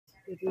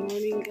Good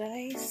morning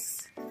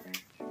guys.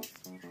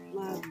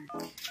 Mag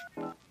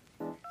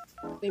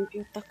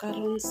Tempyuta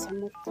karon sa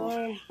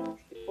motor.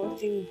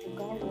 Reporting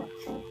Bugawa.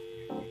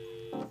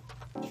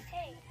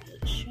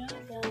 Siya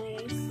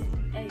guys.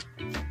 Ay.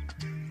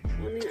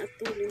 Morning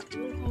atulong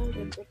luhang.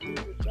 Reporting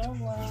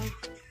Bugawa.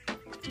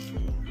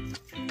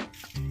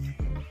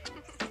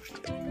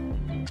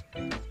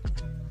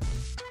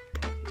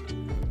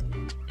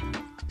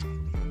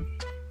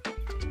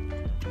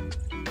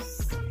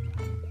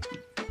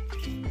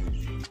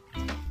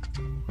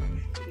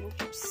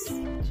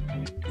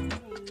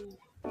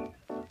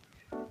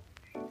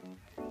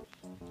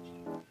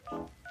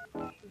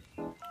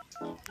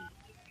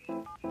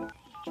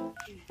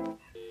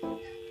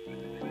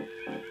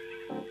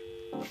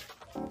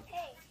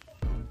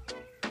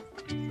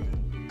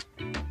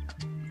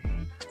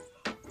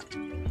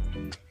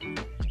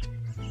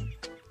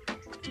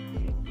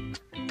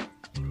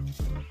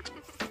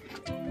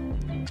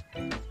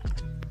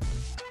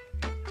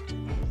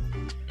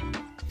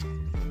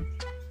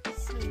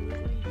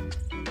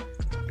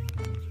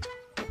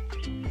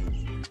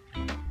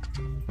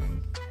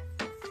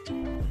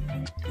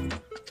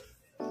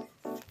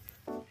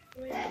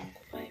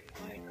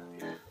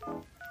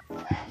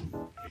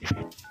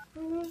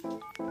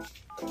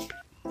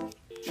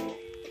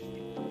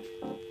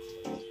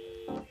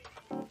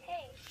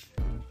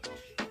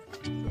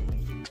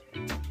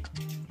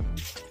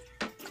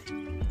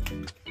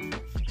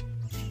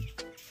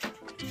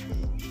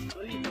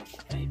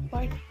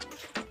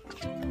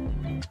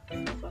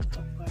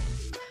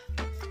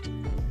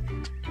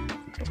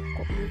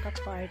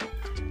 Part.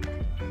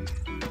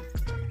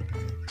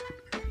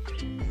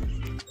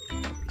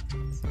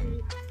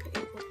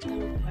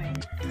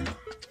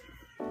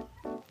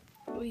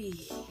 Uy.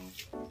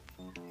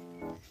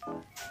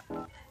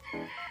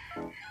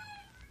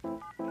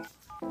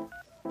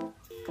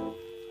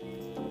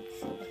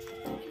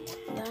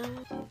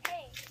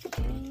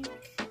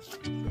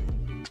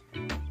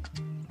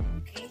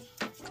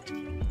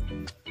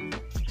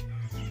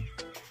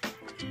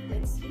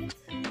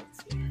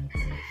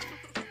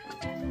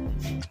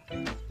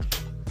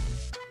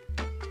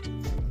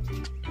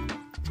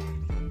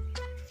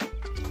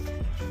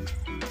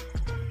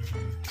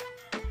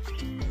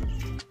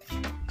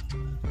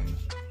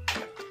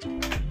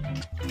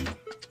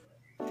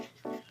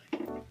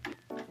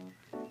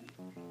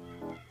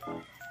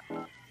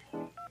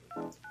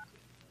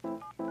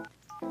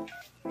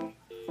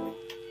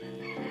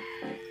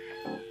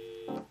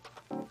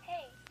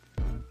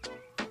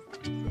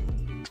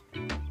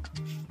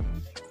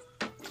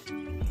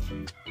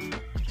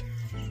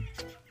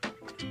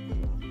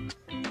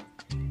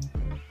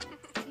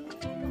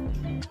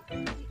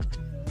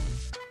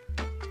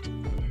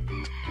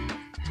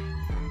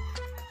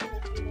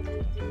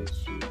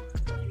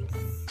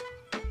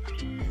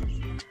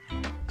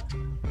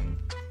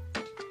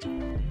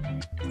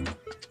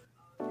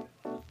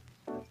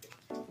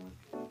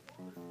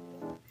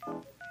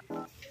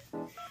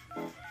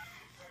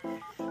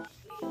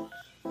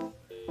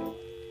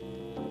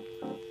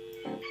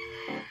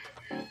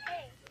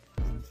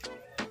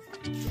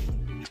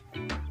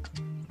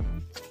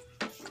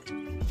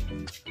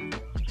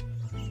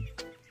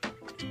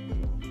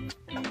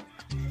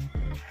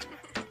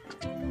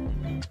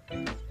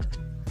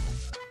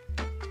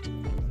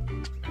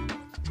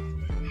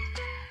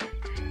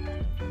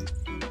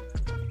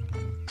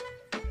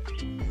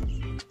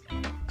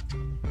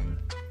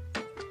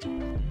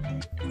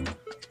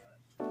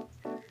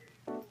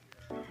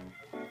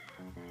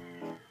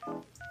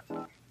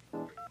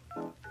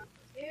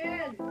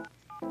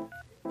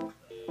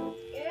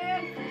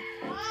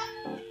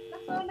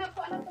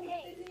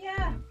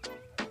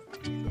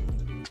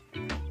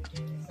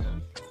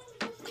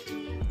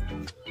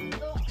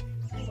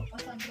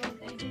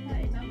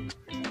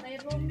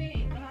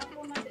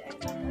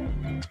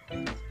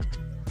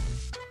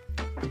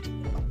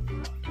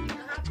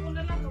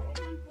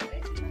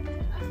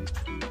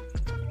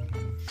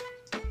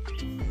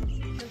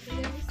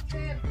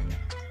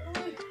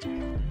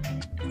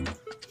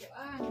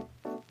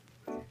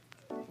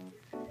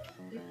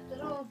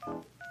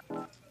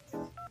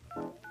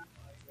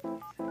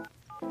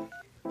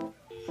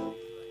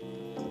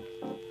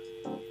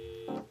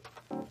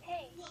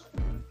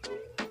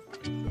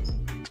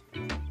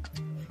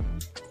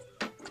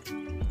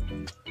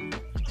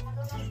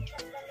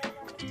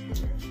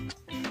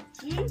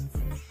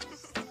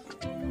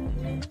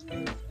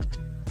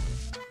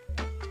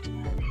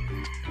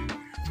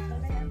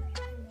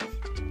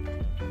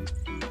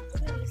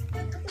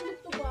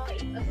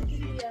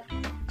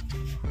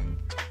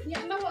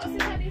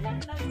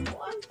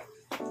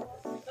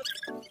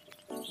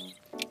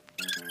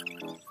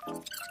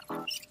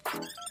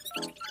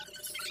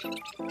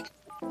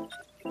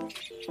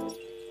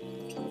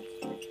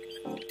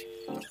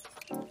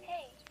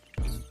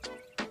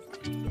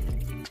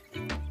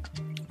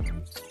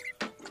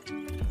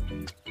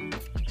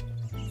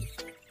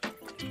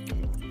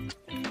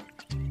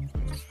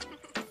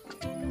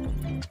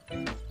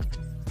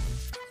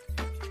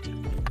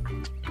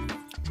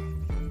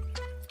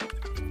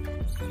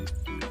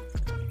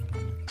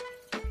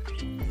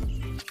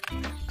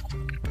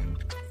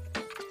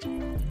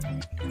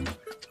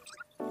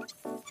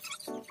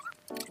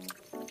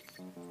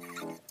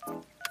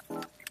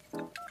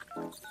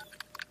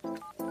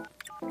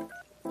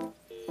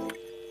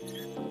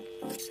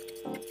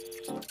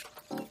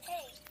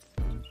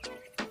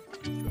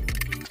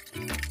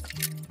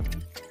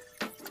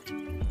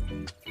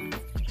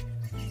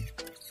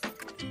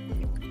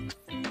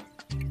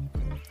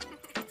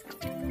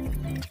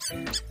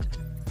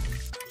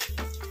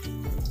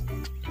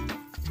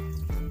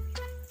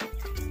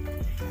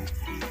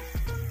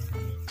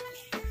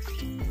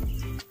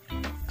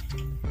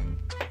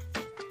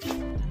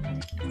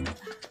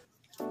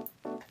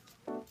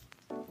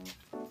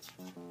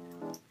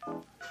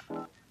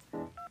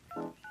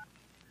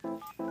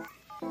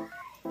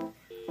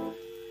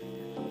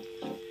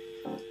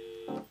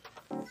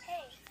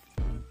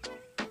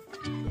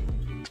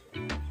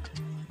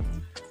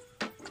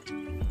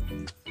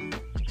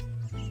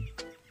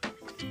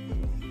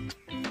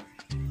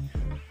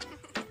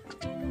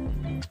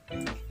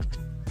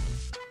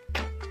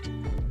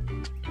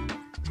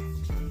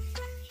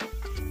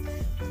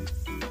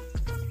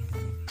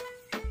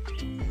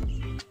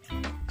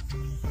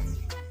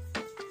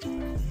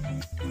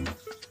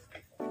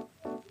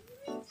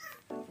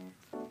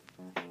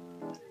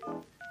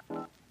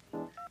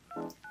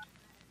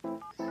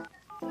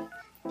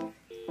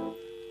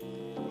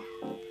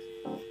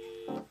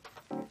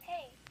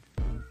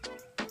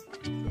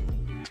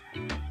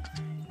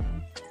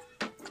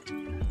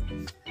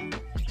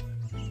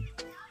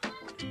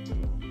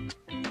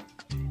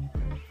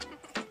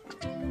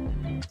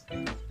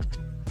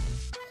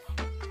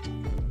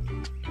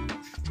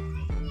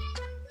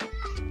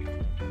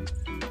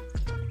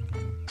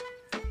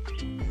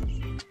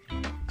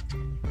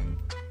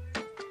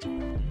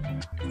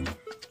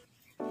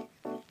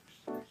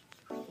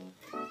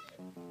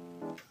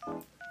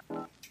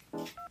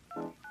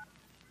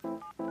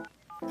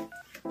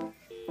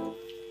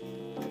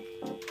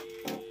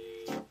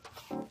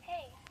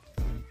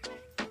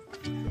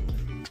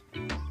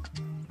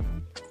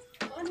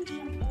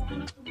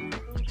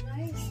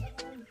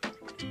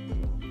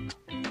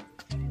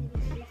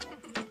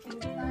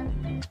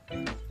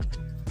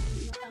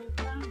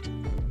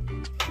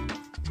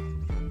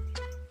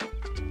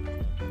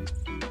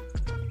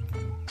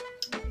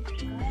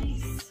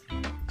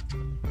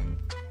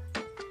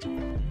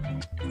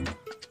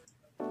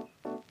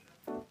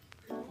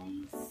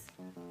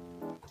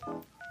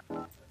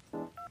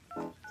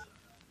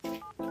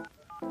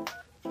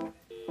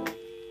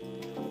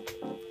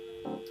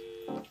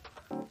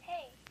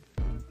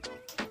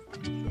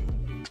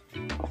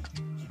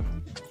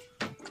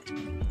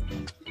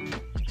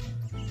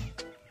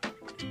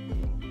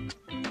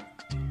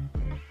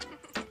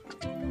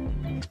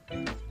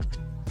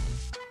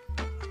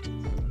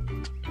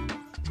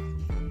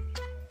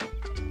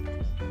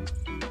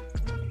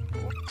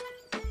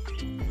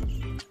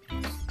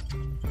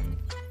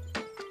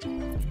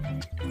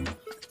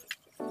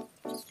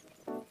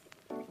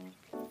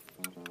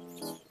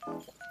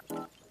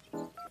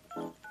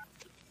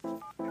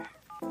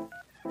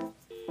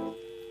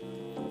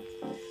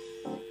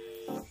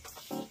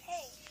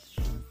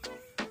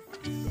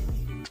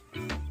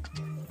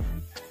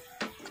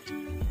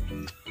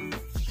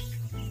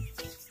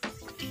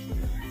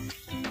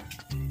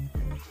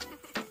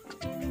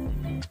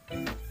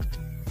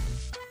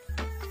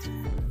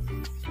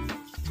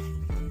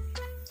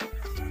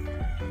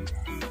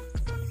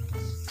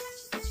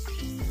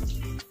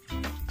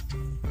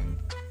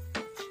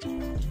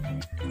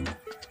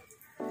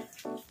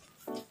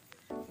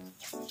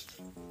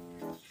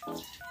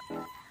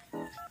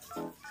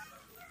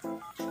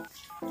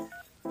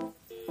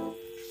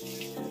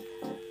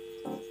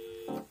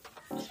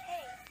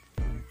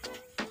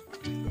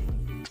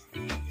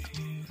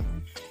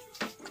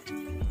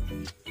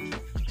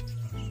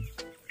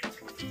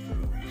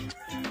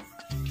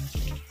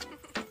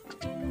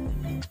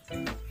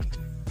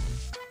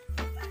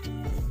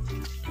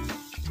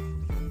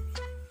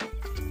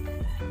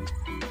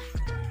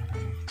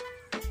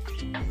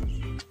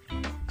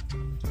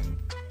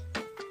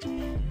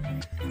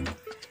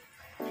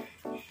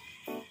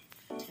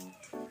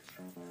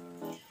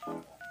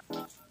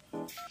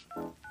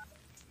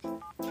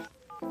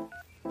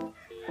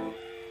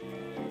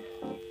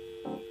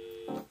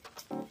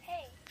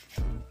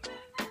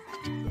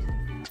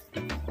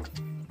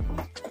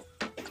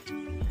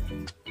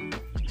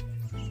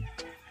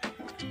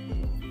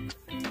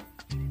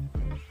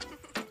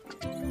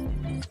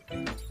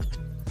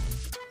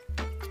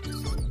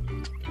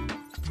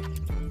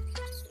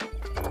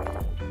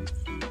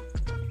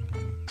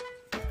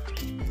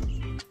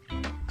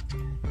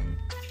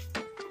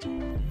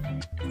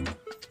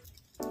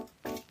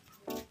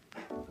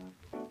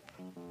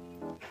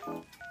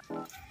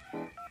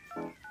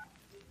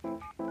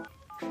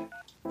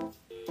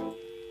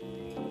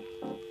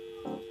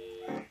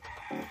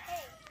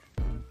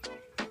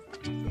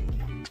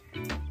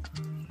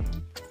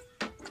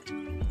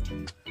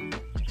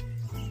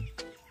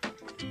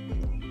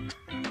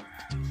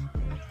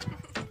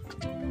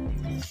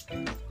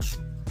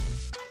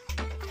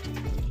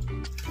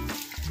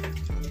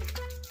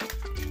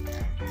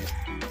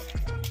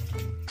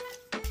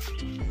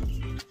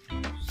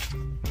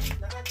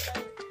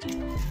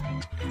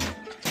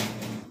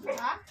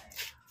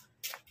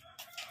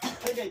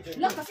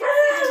 Wala kasi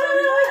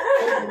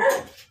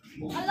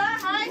ala,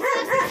 ay,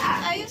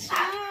 ayos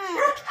siya.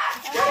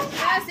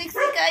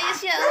 Sexy kayo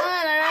siya.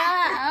 Lara.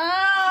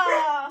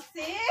 Oh,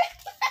 see?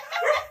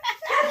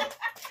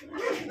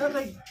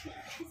 Nakay.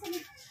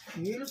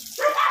 Hil.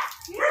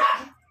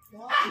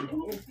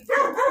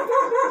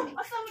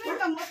 Asa mo rin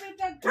ka?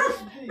 Mapilkag.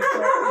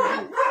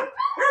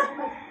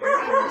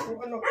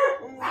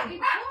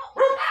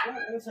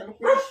 Ano sa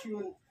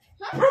location?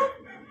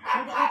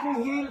 Ano akong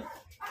hil?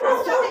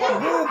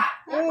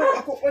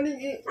 Ako paning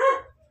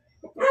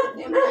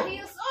Di mo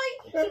hiyos, oy.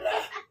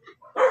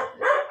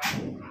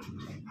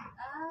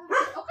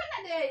 Okay na,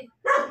 day.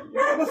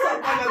 basta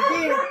ka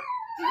lagi.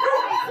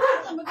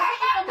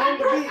 Ang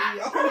lagi,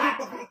 ako lagi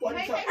pakikuan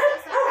sa...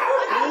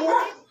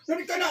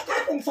 Sorry ka na ka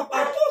akong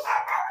sapatos.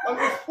 Ang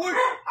sport.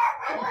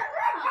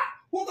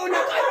 Huwag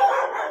na kayo.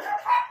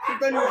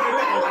 Kita nyo,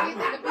 kita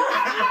nyo.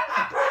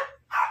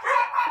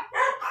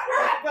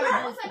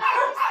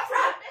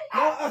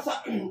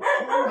 Asa,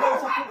 hanggang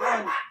sa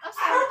kuan.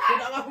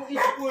 Kaya ang akong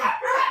sport.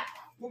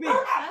 Bubi.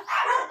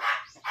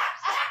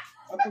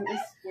 Akong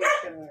sport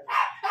ka na.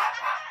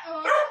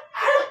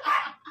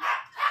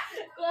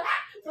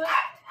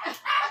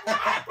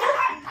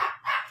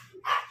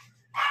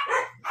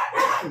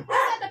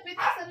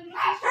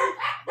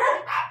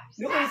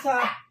 Doon sa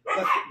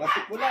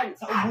Batikbulan,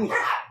 sa Ubus.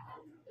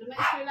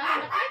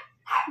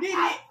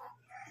 Dili.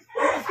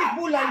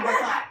 Batikbulan ba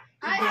sa?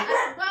 Ay,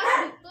 ba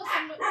dito sa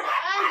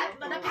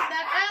madapit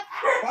dagat.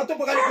 Pato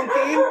pagalit kong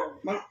team,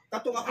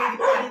 katong akong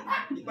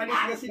ipalit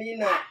nga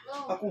sinina.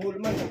 Akong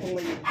hulman, akong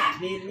may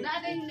dili.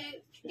 Na din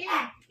king,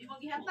 imong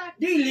gihatag.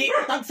 Dili,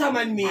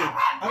 tagsaman mi.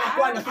 Ang ako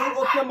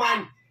nasuot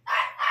naman.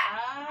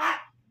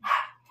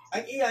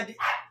 Ang iya,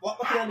 wa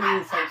pa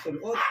kaya sa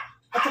sulot.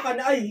 At saka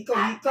na ay,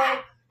 hikaw-hikaw.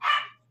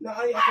 Na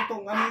ay, ako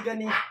tong amiga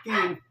ni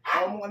King.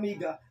 Ako mong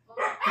amiga.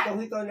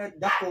 Hikaw-hikaw na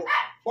dako.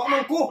 Wa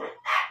man ko.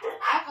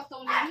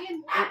 Katong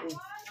lingin. Oo.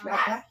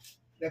 Naka?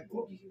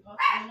 Dako.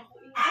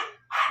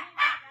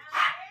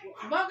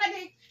 Bawa ka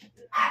di.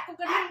 Ako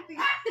ka din.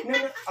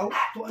 Aw,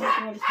 tuwan na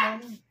tungalis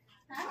namin.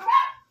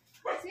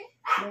 Kasi?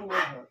 Nang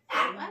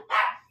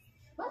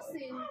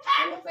Basin.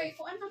 Ano kay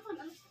kuan na kon?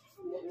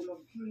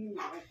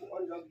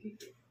 Kuan lagi.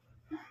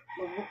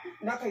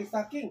 Nakay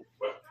saking.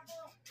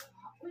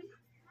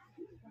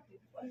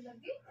 Kuan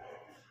lagi.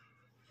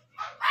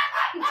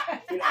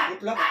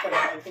 Pinaabot lang ang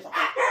panahon ko sa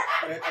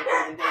palit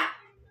ang hindi.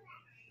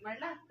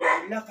 Marla.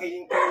 Wala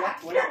kayong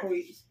wala ko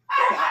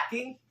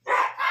saking.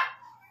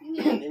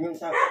 Yung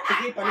sa,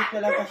 sige, palit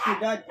na lang sa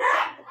syudad.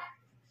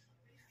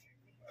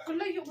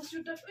 Kalayo ko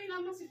syudad. Uy,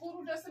 naman siguro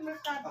da sa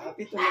merkado.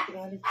 Pito na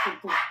tinalit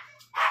ko.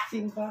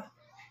 Simba.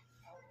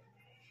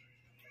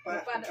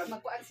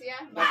 Magkuan siya.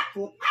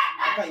 Nagput.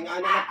 Okay, nga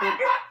na po.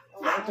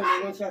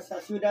 Nakatulingon siya sa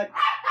syudad.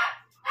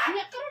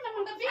 Niya, karoon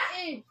naman gabi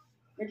eh.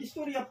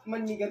 Nag-istorya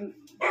man ni gan.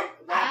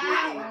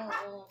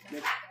 Oo.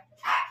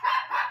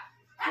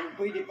 Kung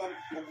pwede pa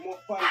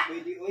magmukpan,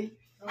 pwede oy.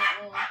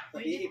 Oo.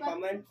 Pwede pa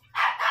man.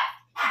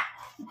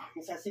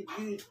 Sa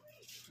sige.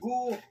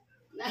 Gu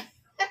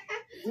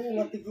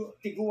nga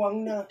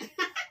tiguang na.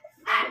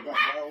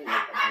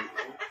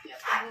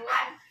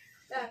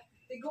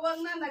 Tiguang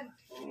na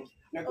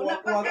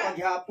Nagkuwag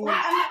paghapon.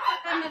 anak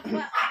ka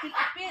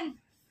nagpa-apil-apil.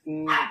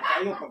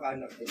 Tayo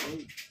pag-anak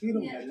eh. Pero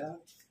na lang.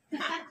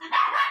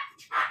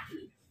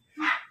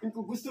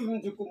 Kung gusto mo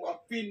dyan kong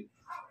apil,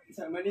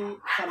 sa maning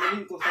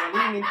ko, sa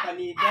maningin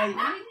panigay.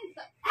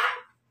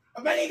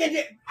 Maligay,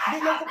 di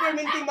lang ko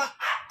permenting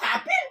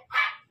ka-apil.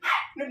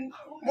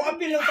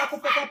 Mo-apil lang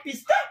ako pa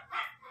pista.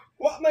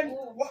 Wa man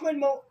mo,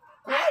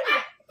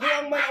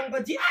 kuwang man ang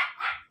budget.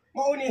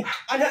 Mauni,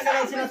 anak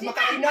na lang sila sa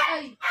makaina.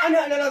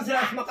 Anak na lang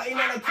sila sa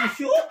makaina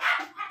nagsushoot.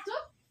 So,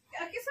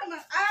 kisa na,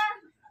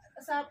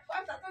 sa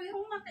pata to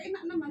yung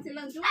makaina naman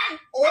silang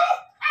juwi. Oh!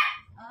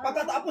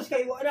 Pagkatapos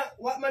kay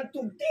wa man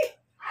tugti.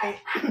 Kay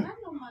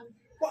Ano man?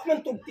 wa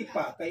man tugti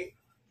pa kay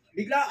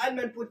biglaan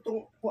man po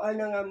tong kuan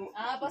nga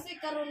Basi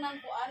karon nang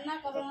kuana,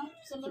 karon nang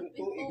sunod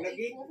tuig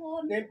lagi.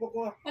 ikuhon. Ngayon po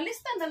ko,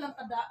 Palista na lang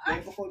kadaan.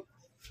 ngayon po ko,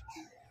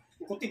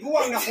 kung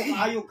tiguang na ko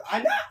kaayog,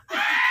 ana!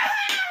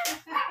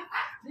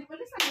 Di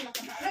palista na lang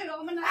kadaan. Ay,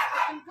 wala man na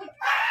angkot.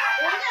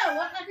 Wala,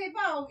 wala kay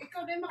ba?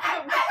 Ikaw din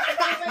makadaw.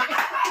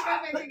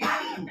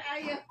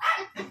 Kaya.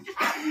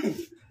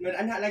 Ngayon,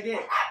 ana lagi,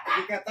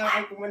 hindi ka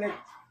tawag ko man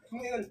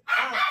ngayon,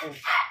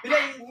 pila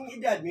yung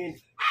edad, min?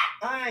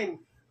 I'm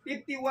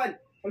 51.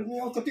 Alam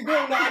niyo,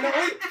 katiguang na ana,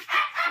 oy!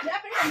 Di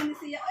apel ka man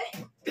siya, oy.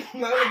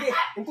 Nga lagi,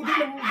 kung di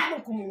naman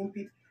kumulong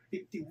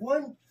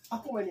 51,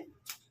 ako man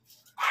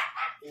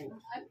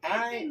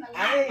I'm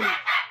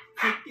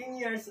 15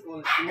 years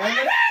old.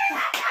 Ngayon na,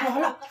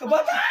 wala,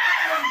 kabata!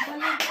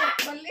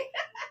 Bali.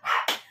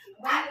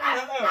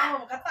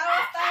 Oh,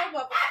 katawa-tawa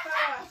ba?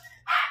 Katawa.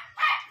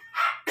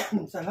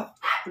 Sarap.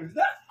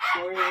 Tulda.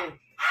 Oy.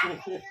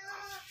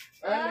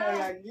 Ano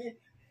lagi?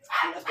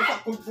 Ako sa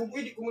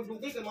kulbugoy, di ko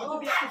magbugay. Kaya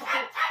mga di ako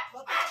sa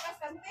Bato ka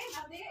kantin,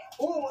 adi.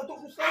 Oo, ato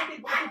ko sa akin.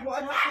 Bakit mo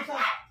anak ko sa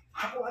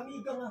akong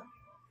amiga nga.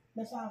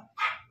 Nasa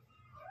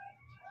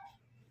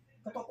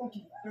katokong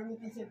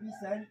community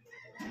servicean.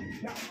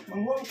 Na,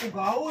 manguang ko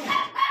gawon.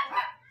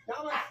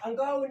 Naman, ang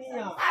gawon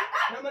niya.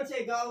 Naman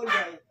siya gawon,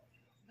 guys.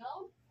 Gaw.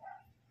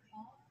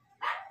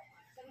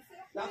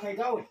 Na kay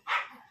gawon.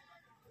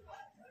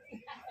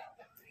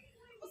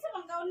 Usa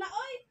man gaw na,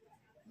 oy.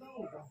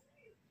 Gawon ka.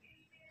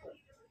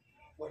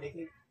 Wala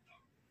kay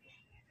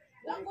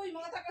Langkoy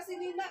mga taga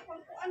sinina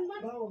pangkuan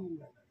man. gawon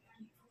niya.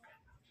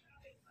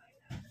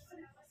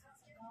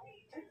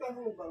 Ay,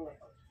 kahong ba nga?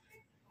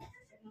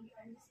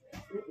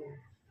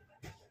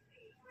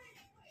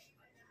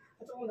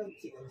 Ito mo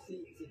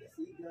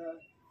nagsiga-siga.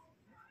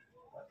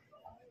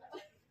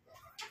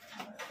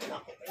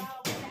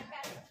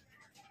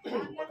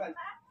 Bakit?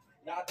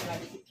 Lahat na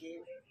natin si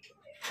Kim.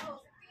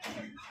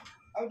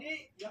 Oh, di.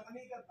 Yung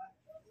amiga ba?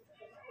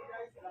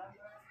 Guys, salamat.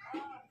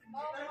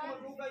 Tayo ko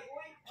maglugay,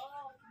 uy.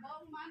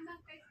 Bawang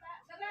manang kay ta.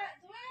 Tara,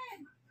 Duen.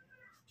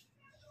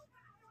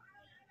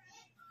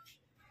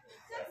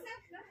 Sir,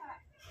 na ha.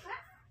 Ha?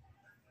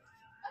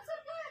 Asa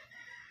ka?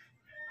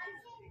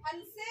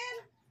 Hansel.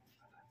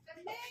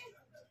 Kani.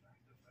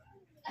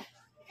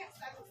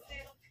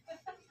 Hansel.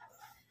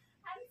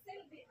 Hansel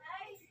di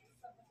ay.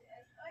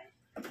 Ay.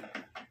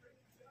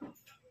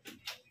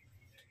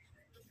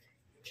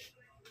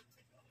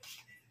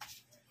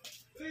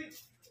 Uy.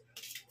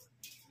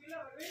 Sila,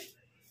 uy.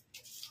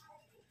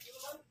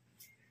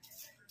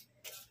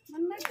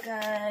 Mana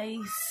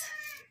guys.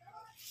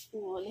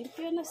 Oh,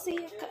 limpyo na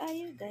siya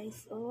kaayo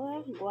guys.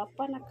 Oh,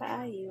 guwapa na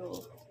kaayo.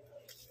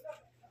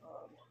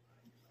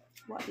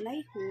 Wa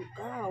na'y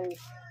hugaw.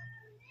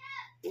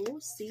 Oh,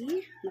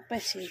 see?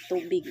 Napay siya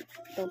tubig.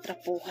 Itong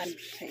trapuhan.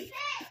 Okay.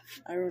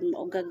 Aron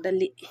maugag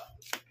dali.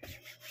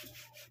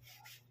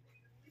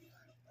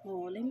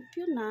 Oh,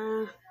 limpyo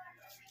na.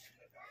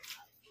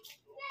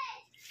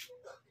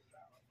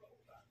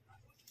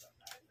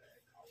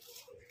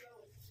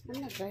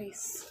 Ano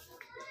guys?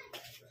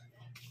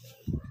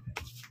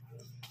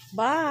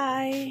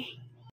 Bye!